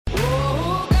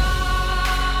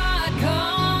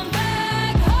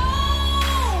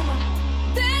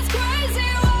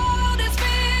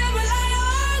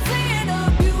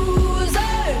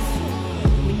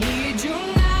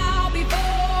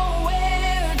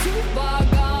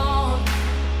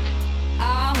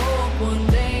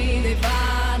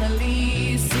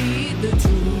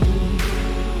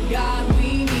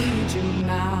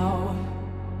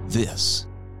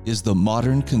is the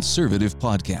Modern Conservative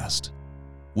Podcast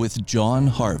with John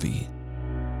Harvey.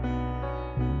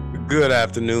 Good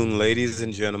afternoon, ladies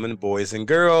and gentlemen, boys and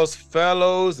girls,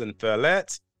 fellows and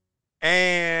fellettes,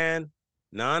 and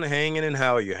non-hanging and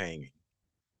how you're hanging.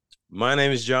 My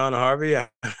name is John Harvey. I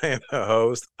am the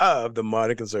host of the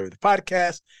Modern Conservative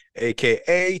Podcast,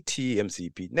 aka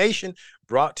TMCP Nation,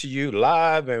 brought to you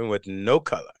live and with no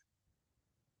color.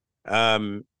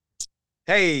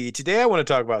 Hey, today I want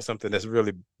to talk about something that's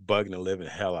really bugging the living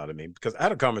hell out of me, because I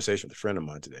had a conversation with a friend of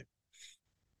mine today.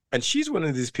 And she's one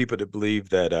of these people that believe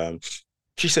that,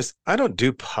 she says, I don't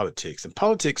do politics, and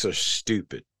politics are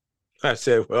stupid. I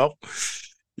said, well,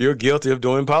 you're guilty of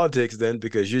doing politics then,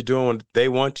 because you're doing what they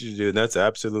want you to do, and that's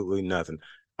absolutely nothing.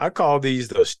 I call these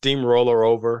the steamroller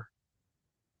over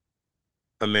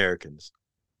Americans.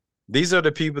 These are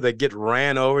the people that get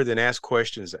ran over, then ask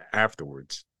questions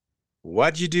afterwards.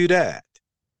 Why'd you do that?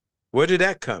 Where did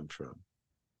that come from?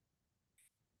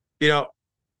 You know,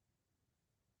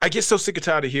 I get so sick and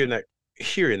tired of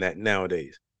hearing that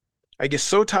nowadays. I get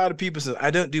so tired of people saying,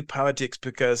 I don't do politics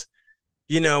because,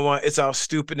 you know what, it's all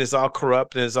stupid, it's all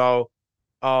corrupt, and it's all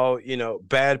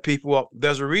bad people. Well,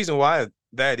 there's a reason why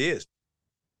that is.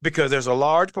 Because there's a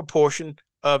large proportion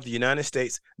of the United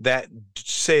States that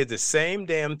say the same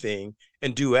damn thing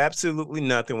and do absolutely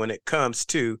nothing when it comes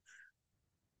to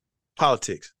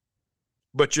politics.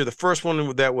 But you're the first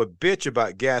one that would bitch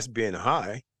about gas being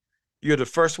high. You're the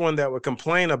first one that would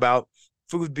complain about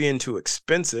food being too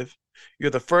expensive.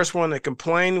 You're the first one that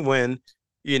complain when,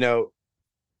 your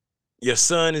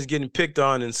son is getting picked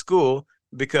on in school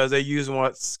because they're using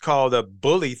what's called a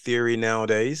bully theory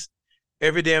nowadays.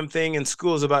 Every damn thing in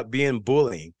school is about being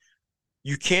bullying.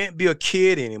 You can't be a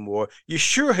kid anymore. You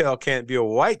sure hell can't be a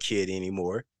white kid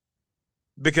anymore,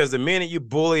 because the minute you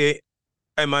bully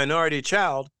a minority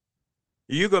child,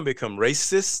 you're going to become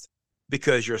racist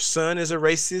because your son is a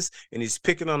racist and he's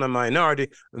picking on a minority,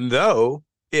 though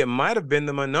it might have been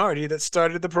the minority that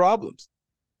started the problems.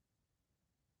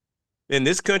 In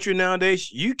this country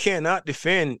nowadays, you cannot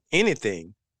defend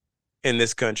anything in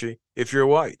this country if you're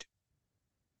white.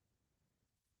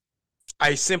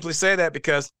 I simply say that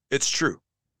because it's true.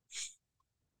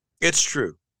 It's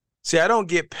true. See, I don't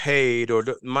get paid, or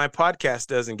my podcast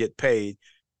doesn't get paid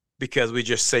because we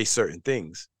just say certain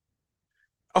things.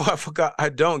 Oh, I forgot. I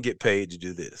don't get paid to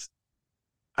do this.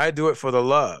 I do it for the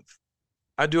love.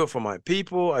 I do it for my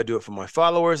people. I do it for my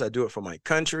followers. I do it for my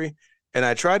country. And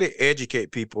I try to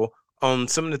educate people on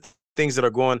some of the things that are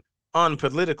going on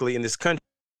politically in this country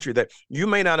that you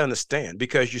may not understand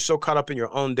because you're so caught up in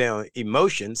your own damn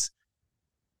emotions.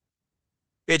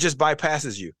 It just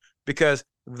bypasses you, because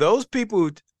those people,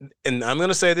 and I'm going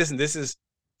to say this, and this is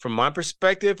from my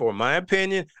perspective or my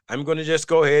opinion, I'm going to just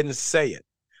go ahead and say it.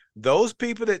 Those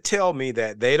people that tell me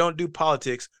that they don't do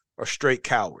politics are straight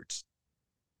cowards.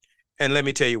 And let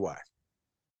me tell you why.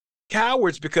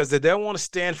 Cowards because they don't want to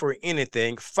stand for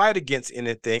anything, fight against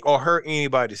anything, or hurt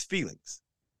anybody's feelings.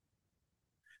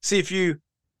 See, if you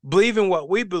believe in what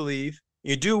we believe,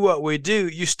 you do what we do,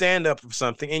 you stand up for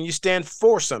something and you stand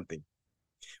for something.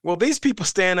 Well, these people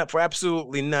stand up for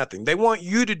absolutely nothing. They want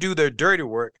you to do their dirty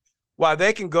work while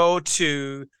they can go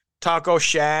to Taco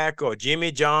Shack or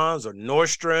Jimmy John's or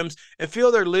Nordstrom's and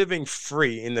feel they're living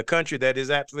free in the country that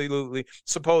is absolutely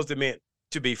supposed to meant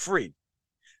to be free.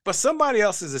 But somebody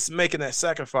else is making that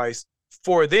sacrifice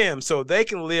for them so they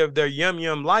can live their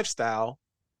yum lifestyle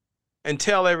and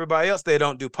tell everybody else they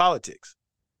don't do politics.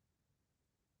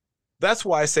 That's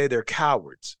why I say they're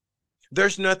cowards.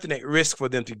 There's nothing at risk for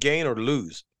them to gain or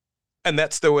lose. And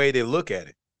that's the way they look at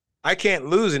it. I can't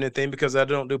lose anything because I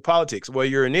don't do politics. Well,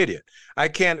 you're an idiot. I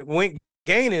can't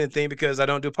gain anything because I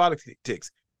don't do politics.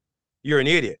 You're an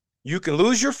idiot. You can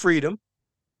lose your freedom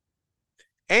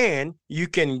and you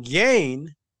can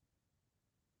gain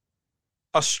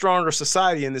a stronger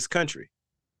society in this country.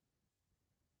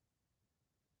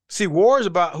 See, war is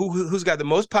about who's got the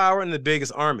most power and the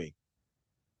biggest army.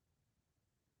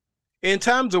 In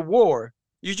times of war,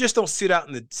 you just don't sit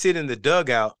in the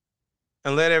dugout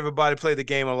and let everybody play the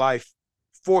game of life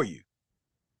for you.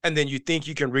 And then you think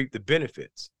you can reap the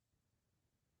benefits.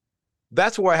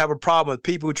 That's where I have a problem with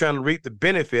people who are trying to reap the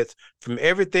benefits from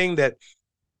everything that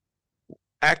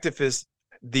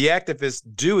the activists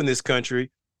do in this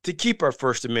country to keep our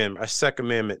First Amendment, our Second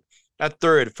Amendment, our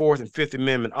Third, Fourth, and Fifth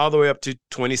Amendment, all the way up to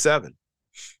 27.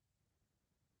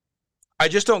 I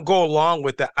just don't go along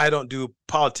with that I don't do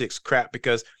politics crap,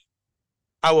 because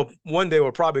one day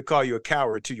will probably call you a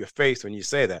coward to your face when you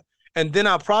say that. And then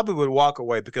I probably would walk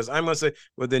away, because I'm going to say,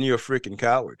 well, then you're a freaking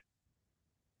coward.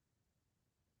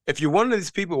 If you're one of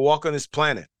these people who walk on this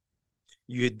planet,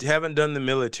 you haven't done the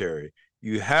military,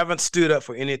 You haven't stood up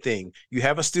for anything. You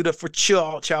haven't stood up for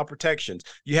child protections.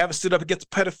 You haven't stood up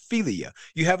against pedophilia.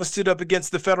 You haven't stood up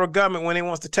against the federal government when it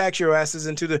wants to tax your asses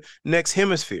into the next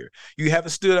hemisphere. You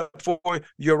haven't stood up for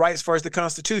your rights as far as the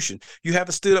Constitution. You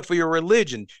haven't stood up for your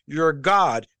religion, your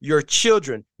God, your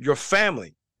children, your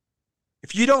family.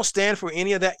 If you don't stand for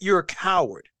any of that, you're a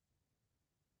coward.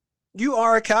 You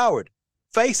are a coward.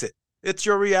 Face it. It's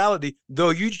your reality. Though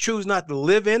you choose not to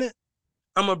live in it,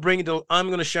 I'm going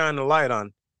to shine the light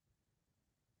on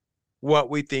what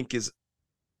we think is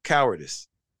cowardice.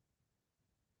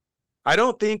 I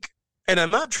don't think, and I'm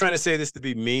not trying to say this to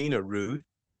be mean or rude,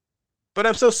 but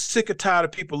I'm so sick and tired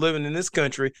of people living in this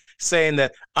country saying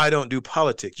that I don't do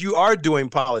politics. You are doing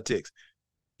politics.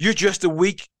 You're just a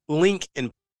weak link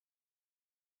in.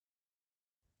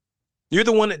 You're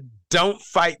the one that don't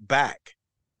fight back.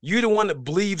 You're the one that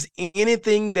believes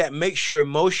anything that makes your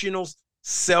emotional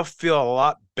self feel a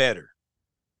lot better.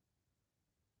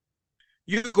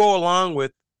 You go along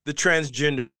with the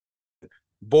transgender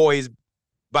boys,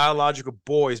 biological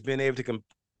boys being able to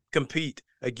compete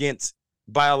against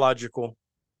biological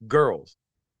girls.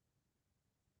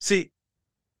 See,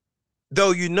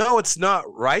 though you know it's not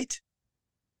right,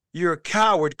 you're a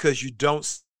coward because you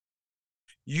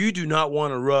do not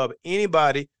want to rub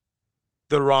anybody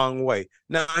the wrong way.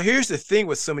 Now, here's the thing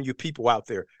with some of you people out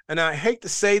there, and I hate to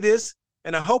say this,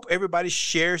 and I hope everybody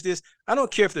shares this. I don't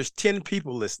care if there's 10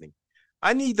 people listening.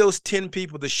 I need those 10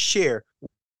 people to share.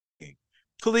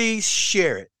 Please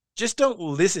share it. Just don't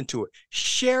listen to it.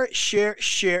 Share it, share,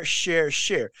 share, share,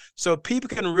 share. So people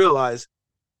can realize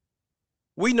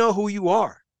we know who you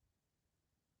are.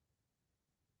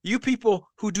 You people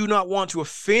who do not want to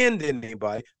offend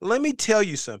anybody, let me tell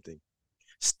you something.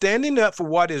 Standing up for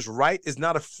what is right is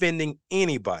not offending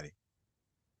anybody.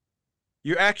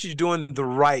 You're actually doing the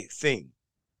right thing.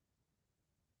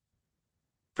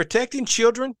 Protecting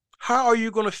children, how are you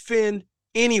going to offend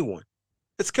anyone?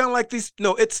 It's kind of like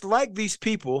it's like these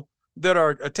people that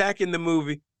are attacking the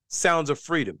movie Sounds of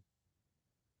Freedom.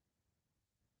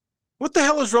 What the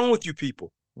hell is wrong with you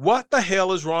people? What the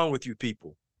hell is wrong with you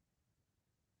people?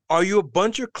 Are you a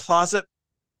bunch of closet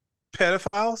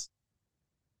pedophiles?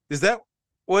 Is that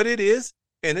what it is?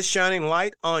 And it's shining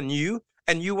light on you,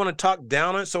 and you want to talk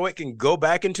down on it so it can go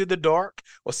back into the dark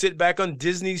or sit back on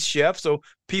Disney's shelf so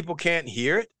people can't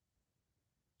hear it?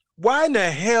 Why in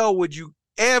the hell would you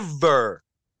ever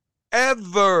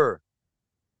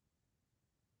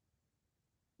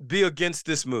be against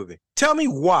this movie? Tell me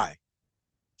why.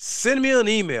 Send me an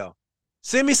email.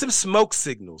 Send me some smoke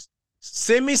signals.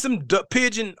 Send me some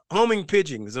homing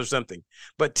pigeons or something.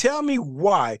 But tell me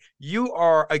why you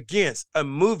are against a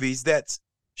movie that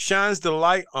shines the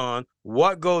light on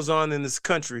what goes on in this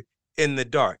country in the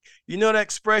dark. You know that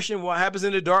expression, what happens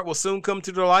in the dark will soon come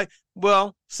to the light?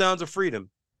 Well, Sounds of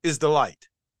Freedom is the light.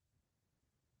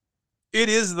 It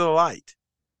is the light.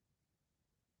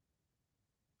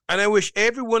 And I wish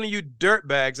every one of you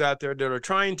dirtbags out there that are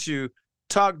trying to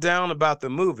talk down about the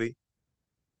movie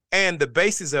and the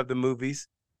basis of the movies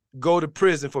go to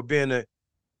prison for being a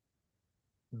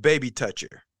baby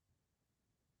toucher.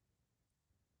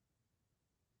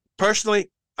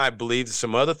 Personally, I believe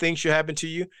some other things should happen to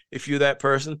you if you're that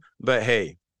person, but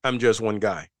hey, I'm just one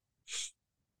guy.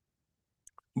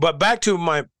 But back to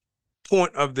my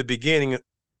point of the beginning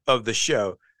of the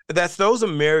show, that's those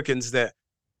Americans that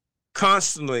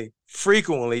constantly,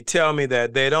 frequently tell me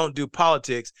that they don't do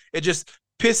politics. It just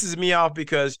pisses me off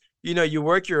because, you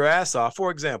work your ass off.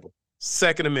 For example,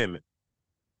 Second Amendment.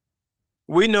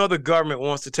 We know the government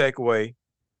wants to take away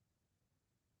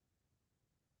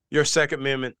your Second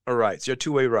Amendment rights, your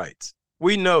two-way rights.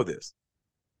 We know this.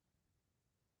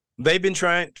 They've been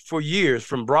trying for years,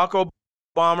 from Barack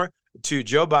Obama to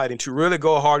Joe Biden, to really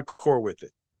go hardcore with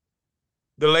it.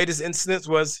 The latest instance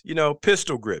was,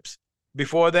 pistol grips.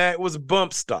 Before that, it was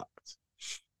bump stocks.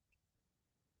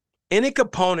 Any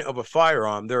component of a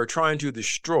firearm they're trying to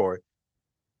destroy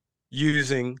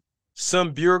using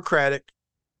some bureaucratic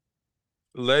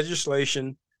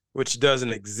legislation which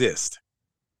doesn't exist.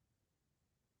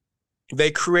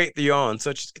 They create their own,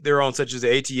 such as the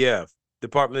ATF,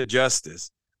 Department of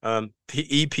Justice, the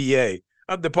EPA,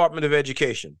 Department of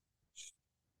Education.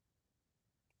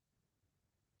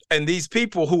 And these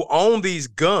people who own these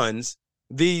guns,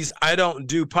 these I don't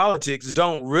do politics,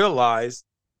 don't realize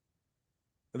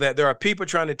that there are people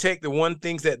trying to take the one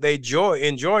things that they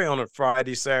enjoy on a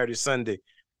Friday, Saturday, Sunday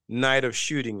night of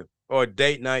shooting or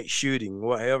date night shooting,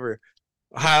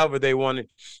 however they want to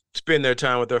spend their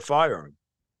time with their firearm.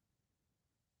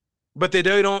 But they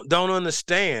don't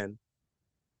understand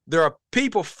there are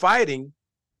people fighting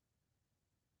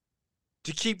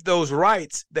to keep those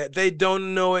rights that they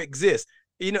don't know exist.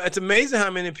 You know, it's amazing how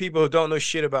many people don't know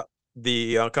shit about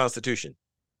the Constitution.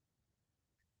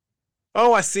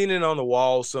 Oh, I seen it on the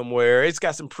wall somewhere. It's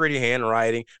got some pretty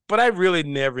handwriting, but I really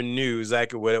never knew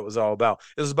exactly what it was all about.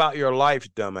 It was about your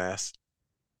life, dumbass.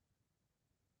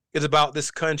 It's about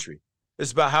this country.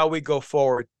 It's about how we go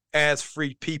forward as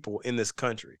free people in this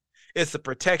country. It's the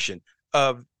protection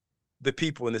of the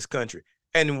people in this country.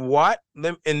 And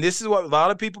this is what a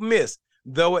lot of people miss.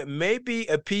 Though it may be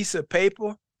a piece of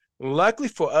paper, luckily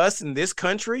for us in this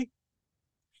country,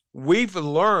 we've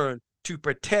learned to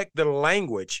protect the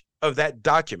language of that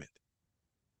document.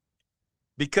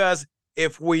 Because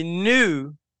if we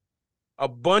knew a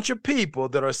bunch of people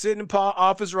that are sitting in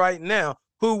office right now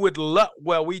who would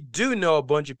we do know a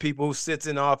bunch of people who sits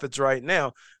in office right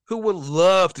now who would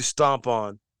love to stomp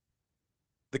on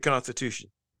the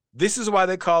Constitution. This is why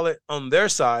they call it, on their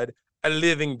side, a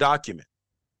living document.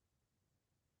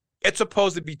 It's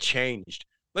supposed to be changed.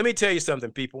 Let me tell you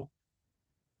something, people.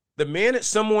 The minute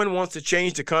someone wants to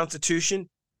change the Constitution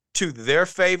to their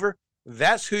favor,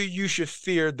 that's who you should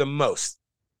fear the most,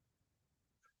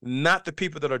 not the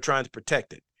people that are trying to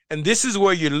protect it. And this is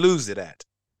where you lose it at.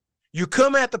 You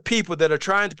come at the people that are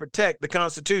trying to protect the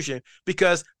Constitution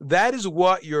because that is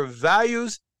what your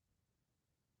values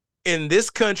in this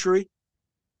country,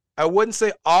 I wouldn't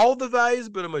say all the values,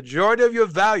 but a majority of your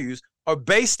values are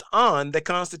based on the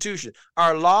Constitution.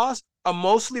 Our laws are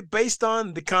mostly based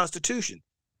on the Constitution.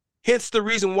 Hence the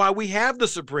reason why we have the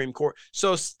Supreme Court.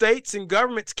 So states and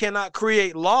governments cannot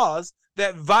create laws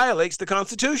that violates the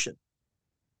Constitution.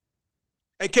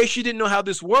 In case you didn't know how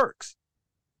this works.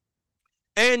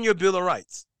 And your Bill of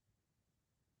Rights.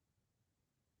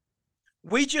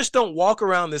 We just don't walk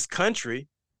around this country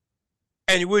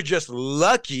and we're just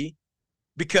lucky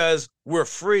because we're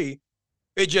free.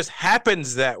 It just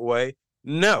happens that way.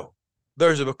 No,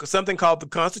 there's something called the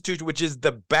Constitution, which is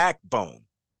the backbone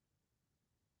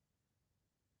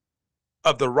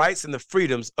of the rights and the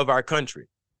freedoms of our country.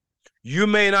 You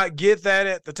may not get that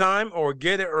at the time or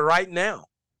get it right now.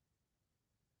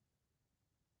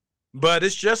 But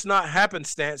it's just not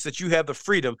happenstance that you have the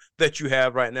freedom that you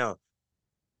have right now.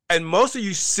 And most of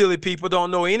you silly people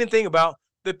don't know anything about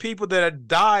the people that have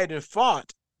died and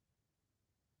fought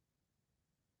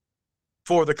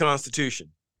for the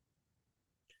Constitution.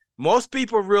 Most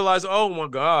people realize, oh my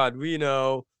God, we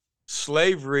know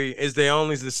slavery is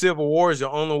the Civil War is the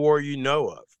only war you know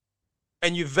of.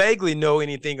 And you vaguely know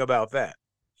anything about that.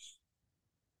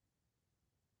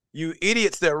 You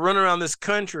idiots that run around this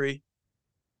country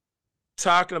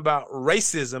talking about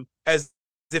racism as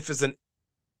if it's an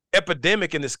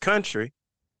epidemic in this country,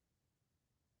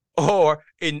 or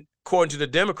according to the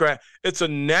Democrat, it's a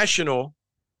national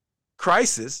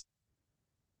crisis,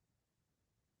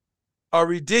 are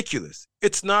ridiculous.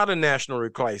 It's not a national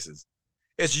crisis.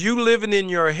 It's you living in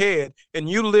your head and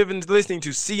you listening to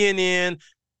CNN,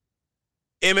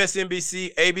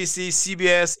 MSNBC, ABC,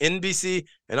 CBS, NBC,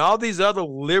 and all these other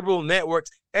liberal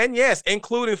networks, and yes,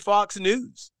 including Fox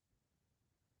News.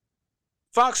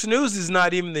 Fox News is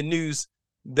not even the news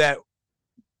that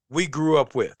we grew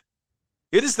up with.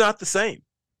 It is not the same.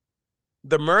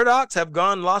 The Murdochs have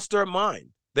lost their mind.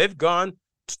 They've gone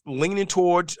leaning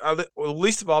towards, at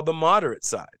least of all, the moderate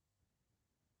side.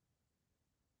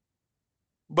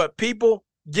 But people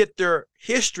get their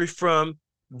history from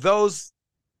those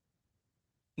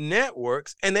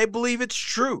networks and they believe it's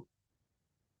true.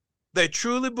 They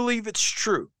truly believe it's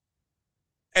true.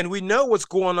 And we know what's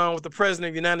going on with the President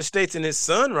of the United States and his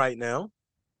son right now.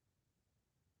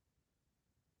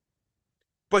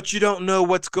 But you don't know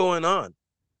what's going on.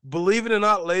 Believe it or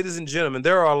not, ladies and gentlemen,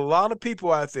 there are a lot of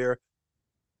people out there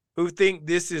who think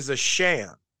this is a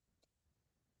sham.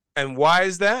 And why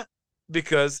is that?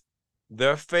 Because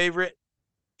their favorite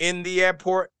in the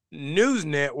airport news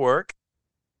network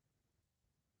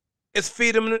is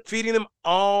feeding them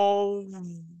all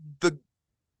the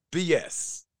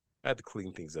BS. I have to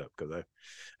clean things up because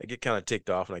I get kind of ticked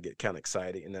off and I get kind of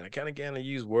excited. And then I kind of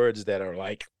use words that are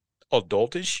like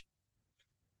adultish.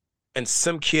 And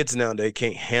some kids nowadays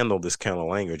can't handle this kind of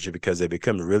language because they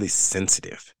become really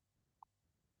sensitive.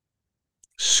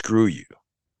 Screw you.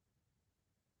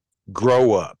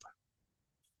 Grow up.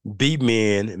 Be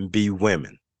men and be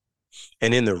women.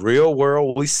 And in the real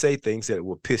world, we say things that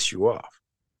will piss you off.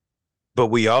 But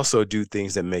we also do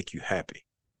things that make you happy.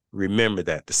 Remember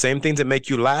that. The same things that make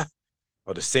you laugh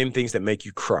are the same things that make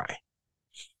you cry.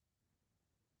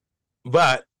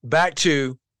 But back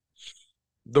to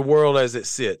the world as it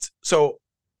sits. So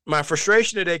my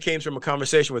frustration today came from a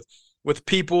conversation with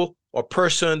people or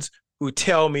persons who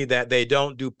tell me that they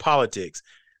don't do politics.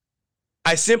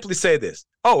 I simply say this.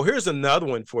 Oh, here's another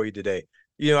one for you today.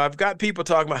 I've got people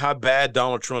talking about how bad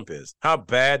Donald Trump is, how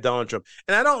bad Donald Trump.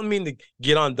 And I don't mean to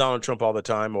get on Donald Trump all the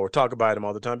time or talk about him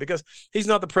all the time, because he's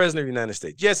not the president of the United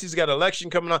States. Yes, he's got an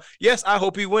election coming on. Yes, I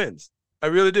hope he wins. I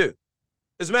really do.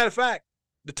 As a matter of fact,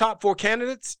 the top 4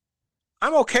 candidates,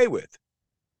 I'm okay with.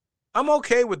 I'm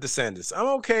okay with DeSantis. I'm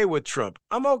okay with Trump.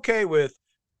 I'm okay with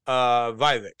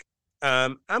Vivek.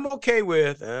 I'm okay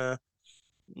with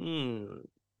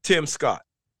Tim Scott.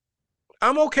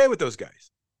 I'm okay with those guys.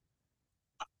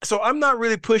 So I'm not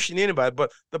really pushing anybody,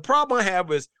 but the problem I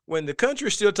have is when the country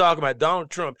is still talking about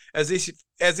Donald Trump as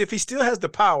if he still has the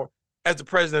power as the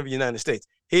president of the United States.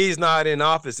 He's not in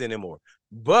office anymore.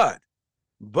 But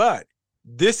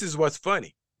this is what's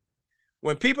funny.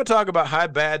 When people talk about how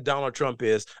bad Donald Trump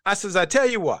is, I tell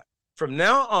you what, from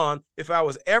now on, if I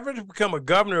was ever to become a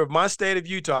governor of my state of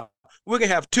Utah, we're going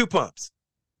to have 2 pumps.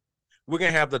 We're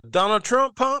going to have the Donald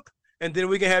Trump pump, and then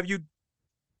we can have you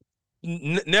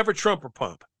Never Trumper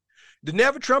pump. The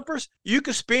Never Trumpers, you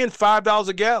can spend $5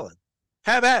 a gallon.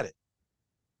 Have at it.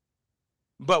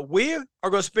 But we are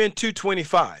going to spend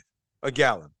 $2.25 a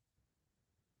gallon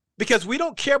because we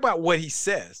don't care about what he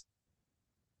says.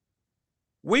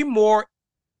 We want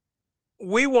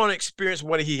to experience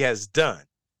what he has done.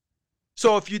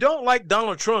 So if you don't like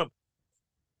Donald Trump,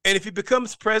 and if he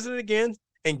becomes president again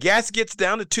and gas gets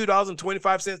down to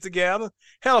 $2.25 a gallon,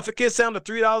 hell, if it gets down to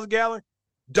 $3 a gallon,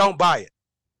 don't buy it.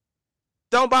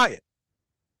 Don't buy it.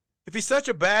 If he's such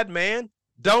a bad man,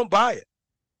 don't buy it.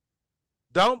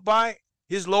 Don't buy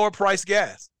his lower price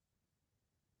gas.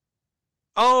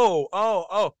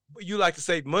 Oh, you like to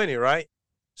save money, right?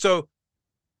 So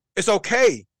it's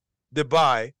okay to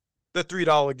buy the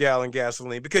 $3 gallon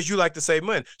gasoline because you like to save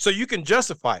money. So you can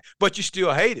justify it, but you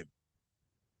still hate him.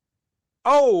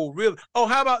 Oh, really? Oh,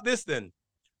 how about this then?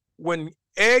 When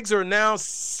eggs are now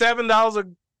 $7 a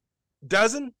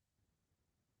dozen,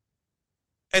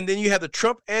 and then you have the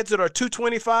Trump ads that are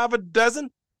 $2.25 a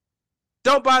dozen,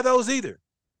 don't buy those either.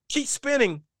 Keep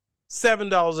spending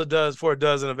 $7 a dozen for a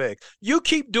dozen of eggs. You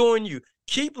keep doing you.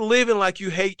 Keep living like you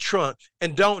hate Trump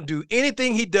and don't do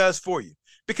anything he does for you,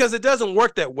 because it doesn't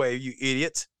work that way, you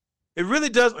idiots. It really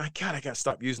doesn't. God, I got to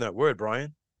stop using that word,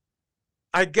 Brian.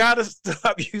 I got to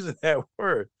stop using that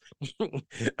word.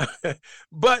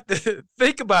 But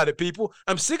think about it, people.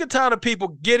 I'm sick and tired of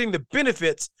people getting the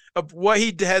benefits of what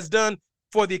he has done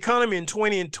for the economy in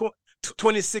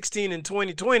 2016 and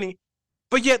 2020,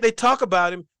 but yet they talk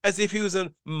about him as if he was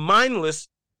a mindless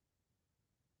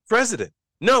president.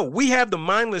 No, we have the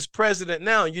mindless president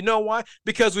now. You know why?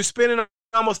 Because we're spending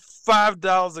almost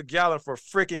 $5 a gallon for a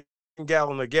freaking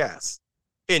gallon of gas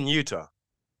in Utah.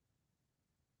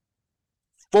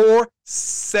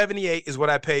 $4.78 is what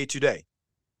I paid today.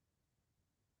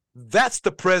 That's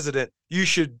the president you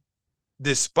should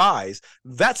despise.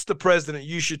 That's the president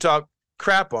you should talk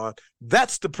crap on.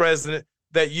 That's the president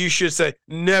that you should say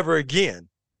never again.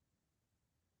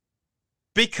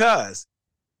 Because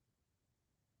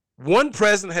one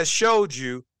president has showed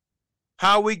you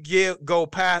how we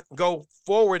go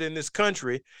forward in this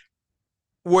country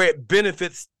where it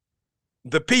benefits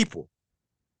the people.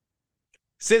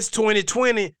 Since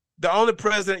 2020, the only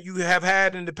president you have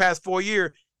had in the past 4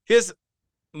 years, his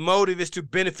motive is to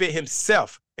benefit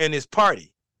himself and his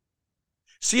party.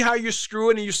 See how you're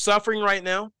screwing and you're suffering right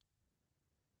now?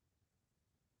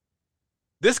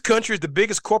 This country is the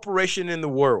biggest corporation in the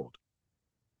world.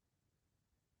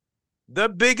 The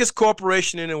biggest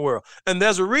corporation in the world. And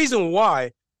there's a reason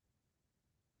why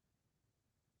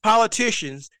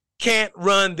politicians can't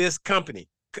run this company.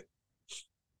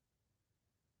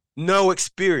 No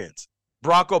experience.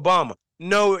 Barack Obama,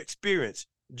 no experience.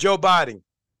 Joe Biden,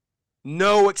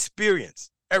 no experience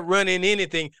at running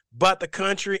anything but the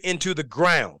country into the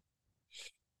ground.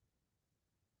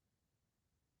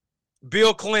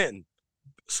 Bill Clinton,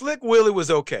 Slick Willie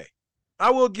was okay. I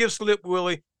will give Slick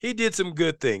Willie, he did some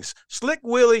good things. Slick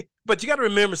Willie, but you got to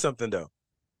remember something though.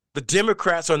 The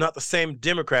Democrats are not the same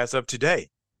Democrats of today.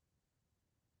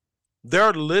 There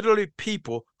are literally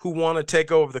people who want to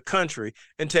take over the country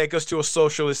and take us to a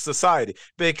socialist society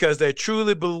because they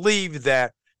truly believe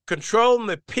that controlling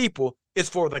the people is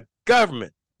for the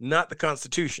government, not the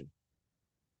Constitution.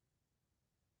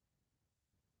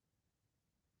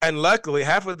 And luckily,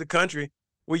 half of the country,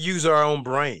 we use our own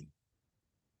brain,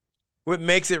 which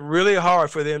makes it really hard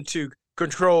for them to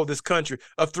control this country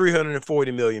of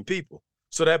 340 million people.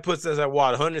 So that puts us at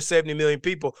what? 170 million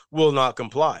people will not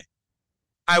comply.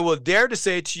 I will dare to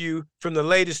say to you from the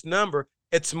latest number,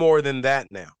 it's more than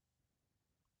that now.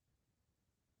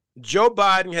 Joe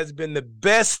Biden has been the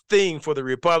best thing for the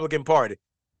Republican Party.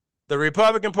 The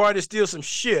Republican Party is still some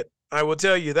shit I will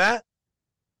tell you that.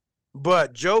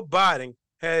 But Joe Biden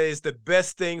is the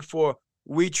best thing for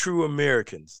we true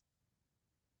Americans.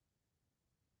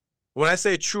 When I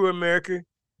say true American,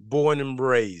 born and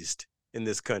raised in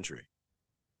this country.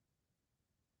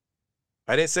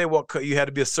 I didn't say what you had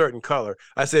to be a certain color.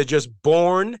 I said just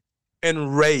born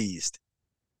and raised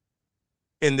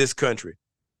in this country.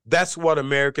 That's what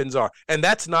Americans are. And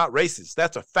that's not racist.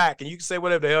 That's a fact. And you can say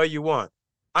whatever the hell you want.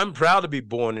 I'm proud to be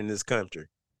born in this country.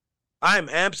 I am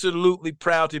absolutely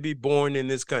proud to be born in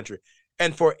this country.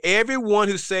 And for everyone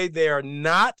who say they are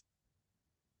not,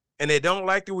 and they don't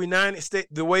like the United States,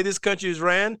 the way this country is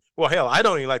ran, well, hell, I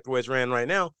don't even like the way it's ran right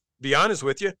now, be honest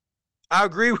with you. I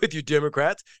agree with you,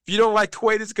 Democrats. If you don't like the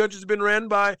way this country's been ran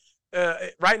by,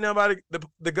 right now by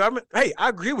the government, hey, I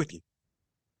agree with you.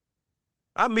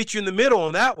 I'll meet you in the middle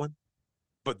on that one.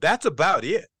 But that's about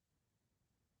it.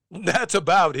 That's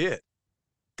about it.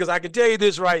 Because I can tell you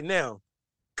this right now.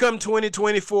 Come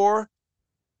 2024,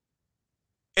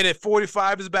 and if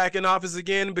 45 is back in office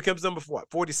again, it becomes number what,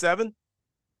 47?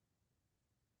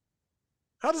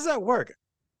 How does that work?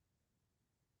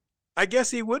 I guess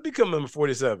he would become number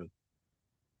 47.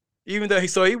 Even though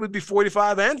he would be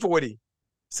 45 and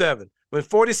 47. When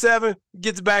 47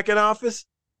 gets back in office,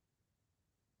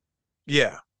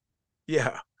 yeah,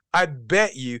 I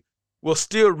bet you will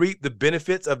still reap the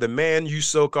benefits of the man you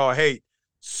so-called hate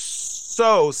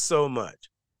so much.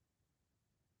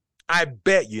 I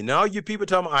bet you. Now you people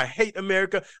talking about, I hate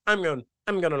America, I'm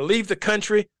gonna leave the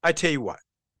country. I tell you what,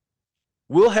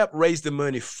 we'll help raise the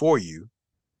money for you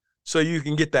so you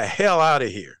can get the hell out of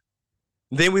here.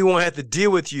 Then we won't have to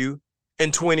deal with you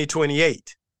in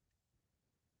 2028.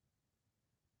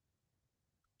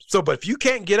 So, but if you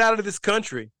can't get out of this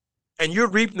country and you're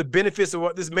reaping the benefits of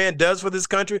what this man does for this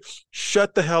country,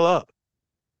 shut the hell up.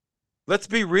 Let's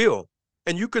be real.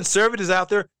 And you conservatives out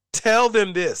there, tell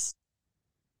them this.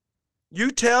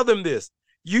 You tell them this.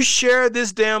 You share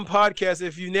this damn podcast.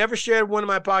 If you never shared one of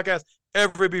my podcasts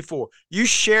ever before, you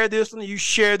share this one, you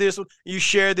share this one, you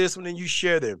share this one, and you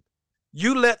share them.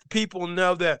 You let people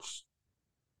know that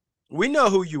we know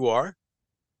who you are.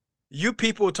 You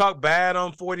people talk bad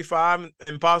on 45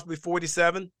 and possibly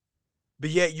 47, but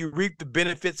yet you reap the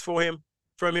benefits from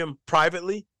him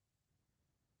privately,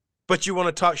 but you want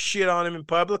to talk shit on him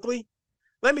publicly.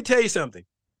 Let me tell you something.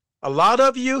 A lot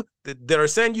of you that are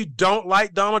saying you don't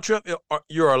like Donald Trump,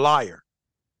 you're a liar.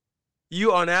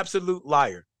 You are an absolute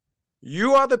liar.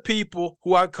 You are the people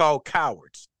who I call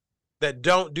cowards that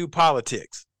don't do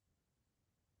politics.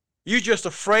 You're just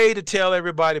afraid to tell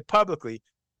everybody publicly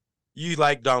you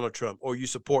like Donald Trump or you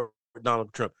support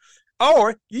Donald Trump.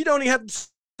 Or you don't even have to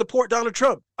support Donald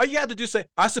Trump. All you have to do is say,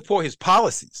 I support his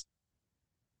policies.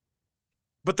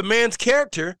 But the man's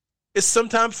character is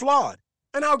sometimes flawed.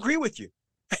 And I'll agree with you.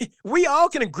 We all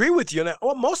can agree with you on that.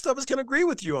 Well, most of us can agree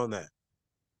with you on that.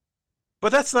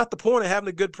 But that's not the point of having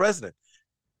a good president.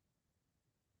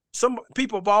 Some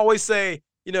people always say,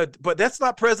 but that's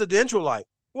not presidential-like.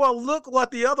 Well, look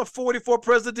what the other 44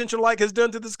 presidential-like has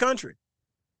done to this country.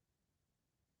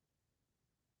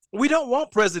 We don't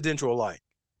want presidential-like.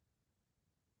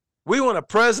 We want a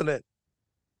president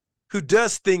who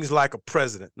does things like a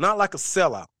president, not like a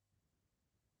sellout.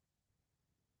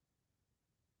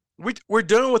 We're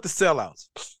done with the sellouts.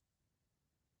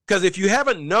 Because if you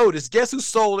haven't noticed, guess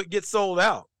who gets sold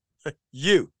out?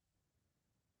 You.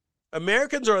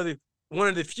 Americans are one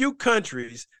of the few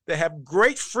countries that have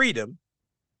great freedom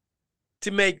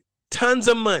to make tons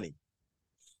of money,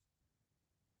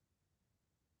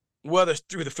 whether it's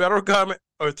through the federal government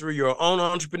or through your own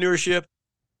entrepreneurship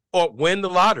or win the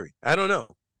lottery. I don't know.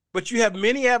 But you have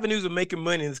many avenues of making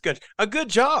money in this country. A good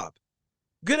job,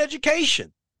 good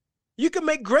education. You can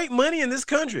make great money in this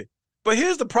country. But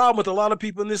here's the problem with a lot of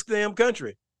people in this damn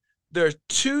country. They're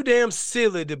too damn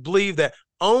silly to believe that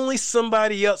only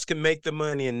somebody else can make the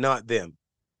money and not them.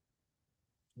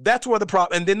 That's where the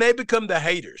problem, and then they become the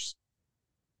haters.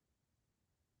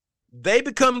 They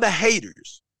become the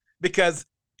haters because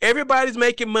everybody's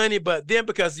making money but them,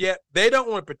 because yet they don't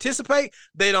want to participate.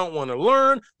 They don't want to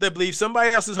learn. They believe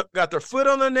somebody else has got their foot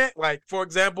on their neck. Like, for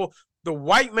example, the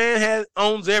white man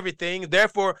owns everything.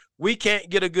 Therefore, we can't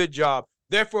get a good job.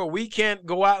 Therefore, we can't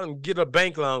go out and get a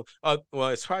bank loan. Well,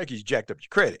 it's probably because you jacked up your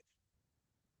credit.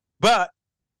 But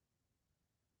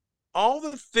all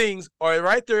the things are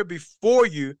right there before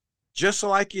you, just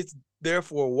like it's there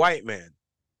for a white man.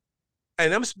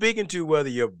 And I'm speaking to whether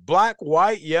you're black,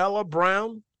 white, yellow,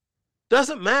 brown,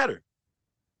 doesn't matter.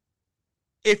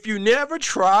 If you never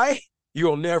try,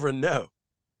 you'll never know.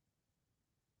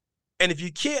 And if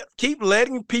you can't keep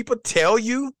letting people tell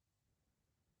you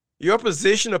your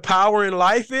position of power in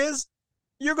life is,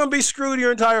 you're going to be screwed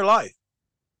your entire life.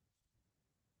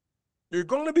 You're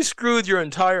going to be screwed your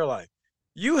entire life.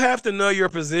 You have to know your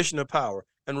position of power.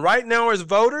 And right now, as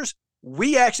voters,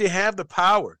 we actually have the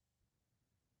power.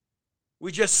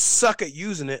 We just suck at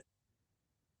using it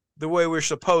the way we're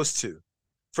supposed to.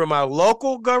 From our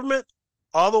local government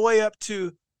all the way up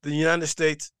to the United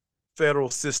States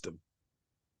federal system.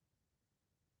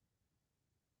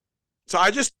 So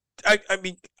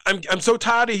I'm so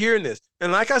tired of hearing this.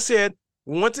 And like I said,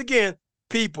 once again,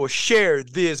 people, share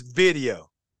this video.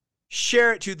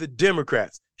 Share it to the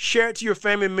Democrats. Share it to your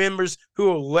family members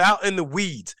who are out in the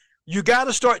weeds. You got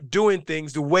to start doing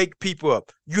things to wake people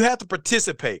up. You have to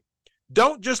participate.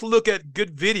 Don't just look at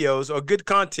good videos or good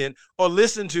content or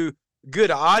listen to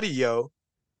good audio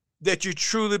that you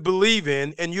truly believe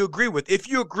in and you agree with. If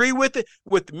you agree with it,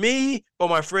 with me or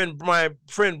my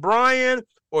friend Brian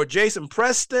or Jason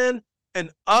Preston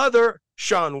and other,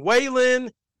 Sean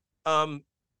Whalen,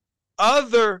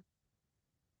 other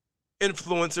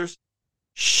influencers,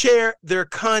 share their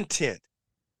content.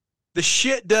 The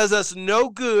shit does us no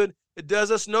good. It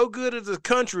does us no good as a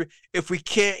country if we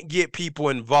can't get people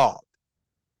involved.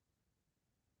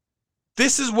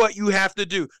 This is what you have to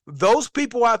do. Those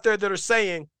people out there that are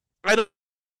saying, I don't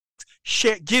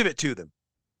share, give it to them.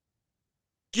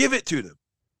 Give it to them.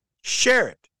 Share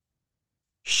it.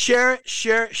 Share it,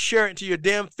 share it, share it until your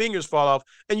damn fingers fall off.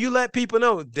 And you let people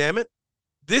know, damn it,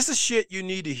 this is shit you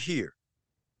need to hear.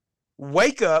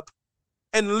 Wake up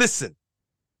and listen.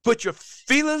 Put your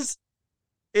feelings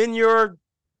in your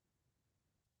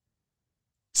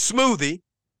smoothie,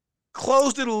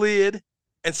 close the lid,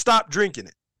 and stop drinking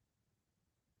it.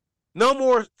 No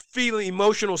more feeling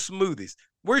emotional smoothies.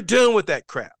 We're done with that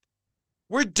crap.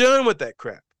 We're done with that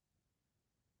crap.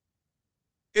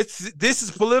 This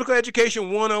is political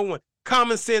education 101,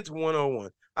 common sense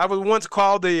 101. I was once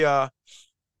called the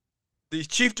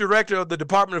chief director of the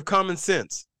Department of Common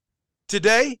Sense.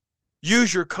 Today,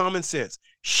 use your common sense.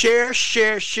 Share,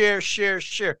 share, share, share,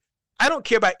 share. I don't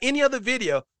care about any other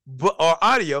video or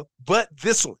audio but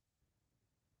this one.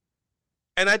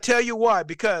 And I tell you why,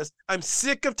 because I'm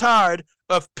sick of tired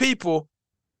of people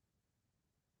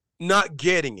not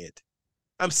getting it.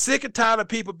 I'm sick and tired of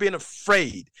people being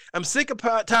afraid. I'm sick and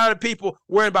tired of people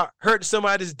worrying about hurting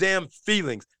somebody's damn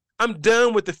feelings. I'm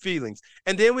done with the feelings.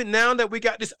 And then now that we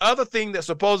got this other thing that's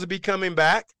supposed to be coming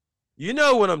back, you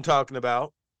know what I'm talking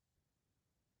about.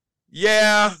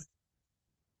 Yeah.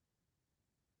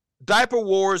 Diaper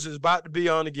Wars is about to be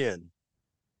on again.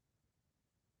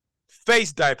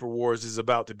 Face Diaper Wars is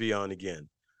about to be on again.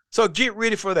 So get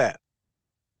ready for that.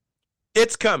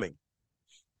 It's coming.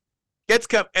 It's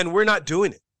coming, and we're not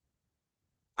doing it.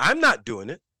 I'm not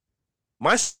doing it.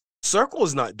 My circle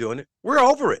is not doing it. We're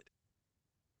over it.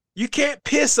 You can't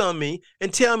piss on me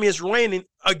and tell me it's raining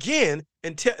again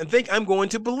and think I'm going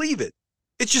to believe it.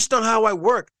 It's just not how I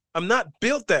work. I'm not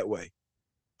built that way.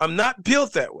 I'm not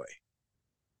built that way.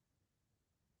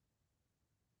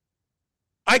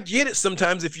 I get it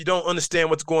sometimes if you don't understand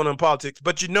what's going on in politics,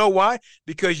 but you know why?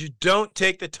 Because you don't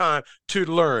take the time to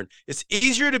learn. It's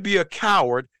easier to be a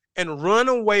coward and run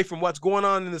away from what's going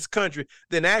on in this country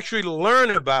than actually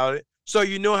learn about it so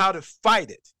you know how to fight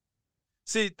it.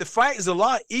 See, the fight is a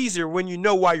lot easier when you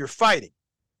know why you're fighting.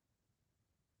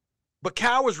 But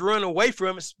cowards run away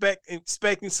from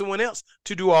expecting someone else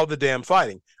to do all the damn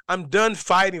fighting. I'm done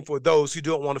fighting for those who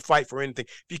don't want to fight for anything.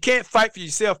 If you can't fight for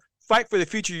yourself, fight for the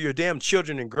future of your damn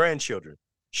children and grandchildren.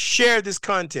 Share this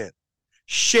content.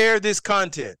 Share this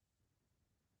content.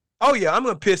 Oh, yeah, I'm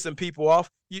going to piss some people off,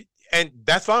 and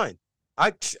that's fine.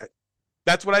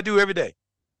 That's what I do every day,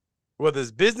 whether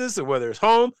it's business or whether it's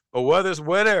home or whether it's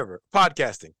whatever,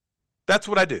 podcasting. That's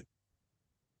what I do.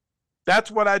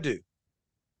 That's what I do.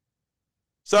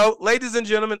 So, ladies and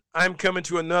gentlemen, I'm coming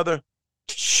to another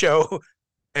show.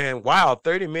 And wow,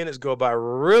 30 minutes go by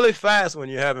really fast when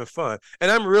you're having fun.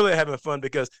 And I'm really having fun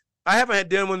because I haven't had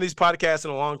done one of these podcasts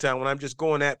in a long time when I'm just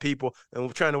going at people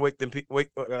and trying to wake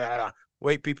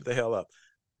people the hell up.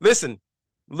 Listen,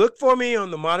 look for me on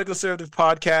the Modern Conservative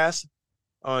Podcast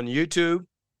on YouTube.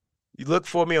 You look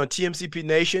for me on TMCP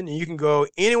Nation, and you can go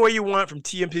anywhere you want from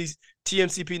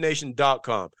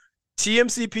TMCPNation.com.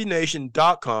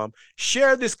 TMCPNation.com.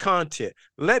 Share this content.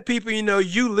 Let people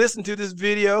you listen to this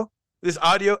video, this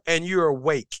audio, and you're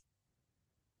awake.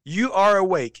 You are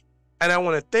awake. And I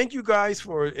want to thank you guys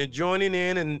for joining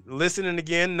in and listening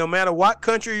again. No matter what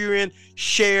country you're in,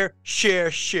 share,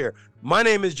 share, share. My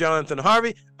name is Jonathan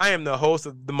Harvey. I am the host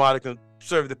of the Modern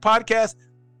Conservative Podcast.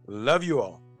 Love you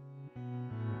all.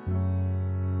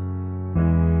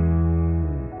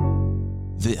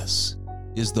 This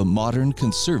is the Modern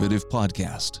Conservative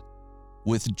Podcast.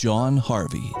 with John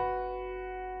Harvey.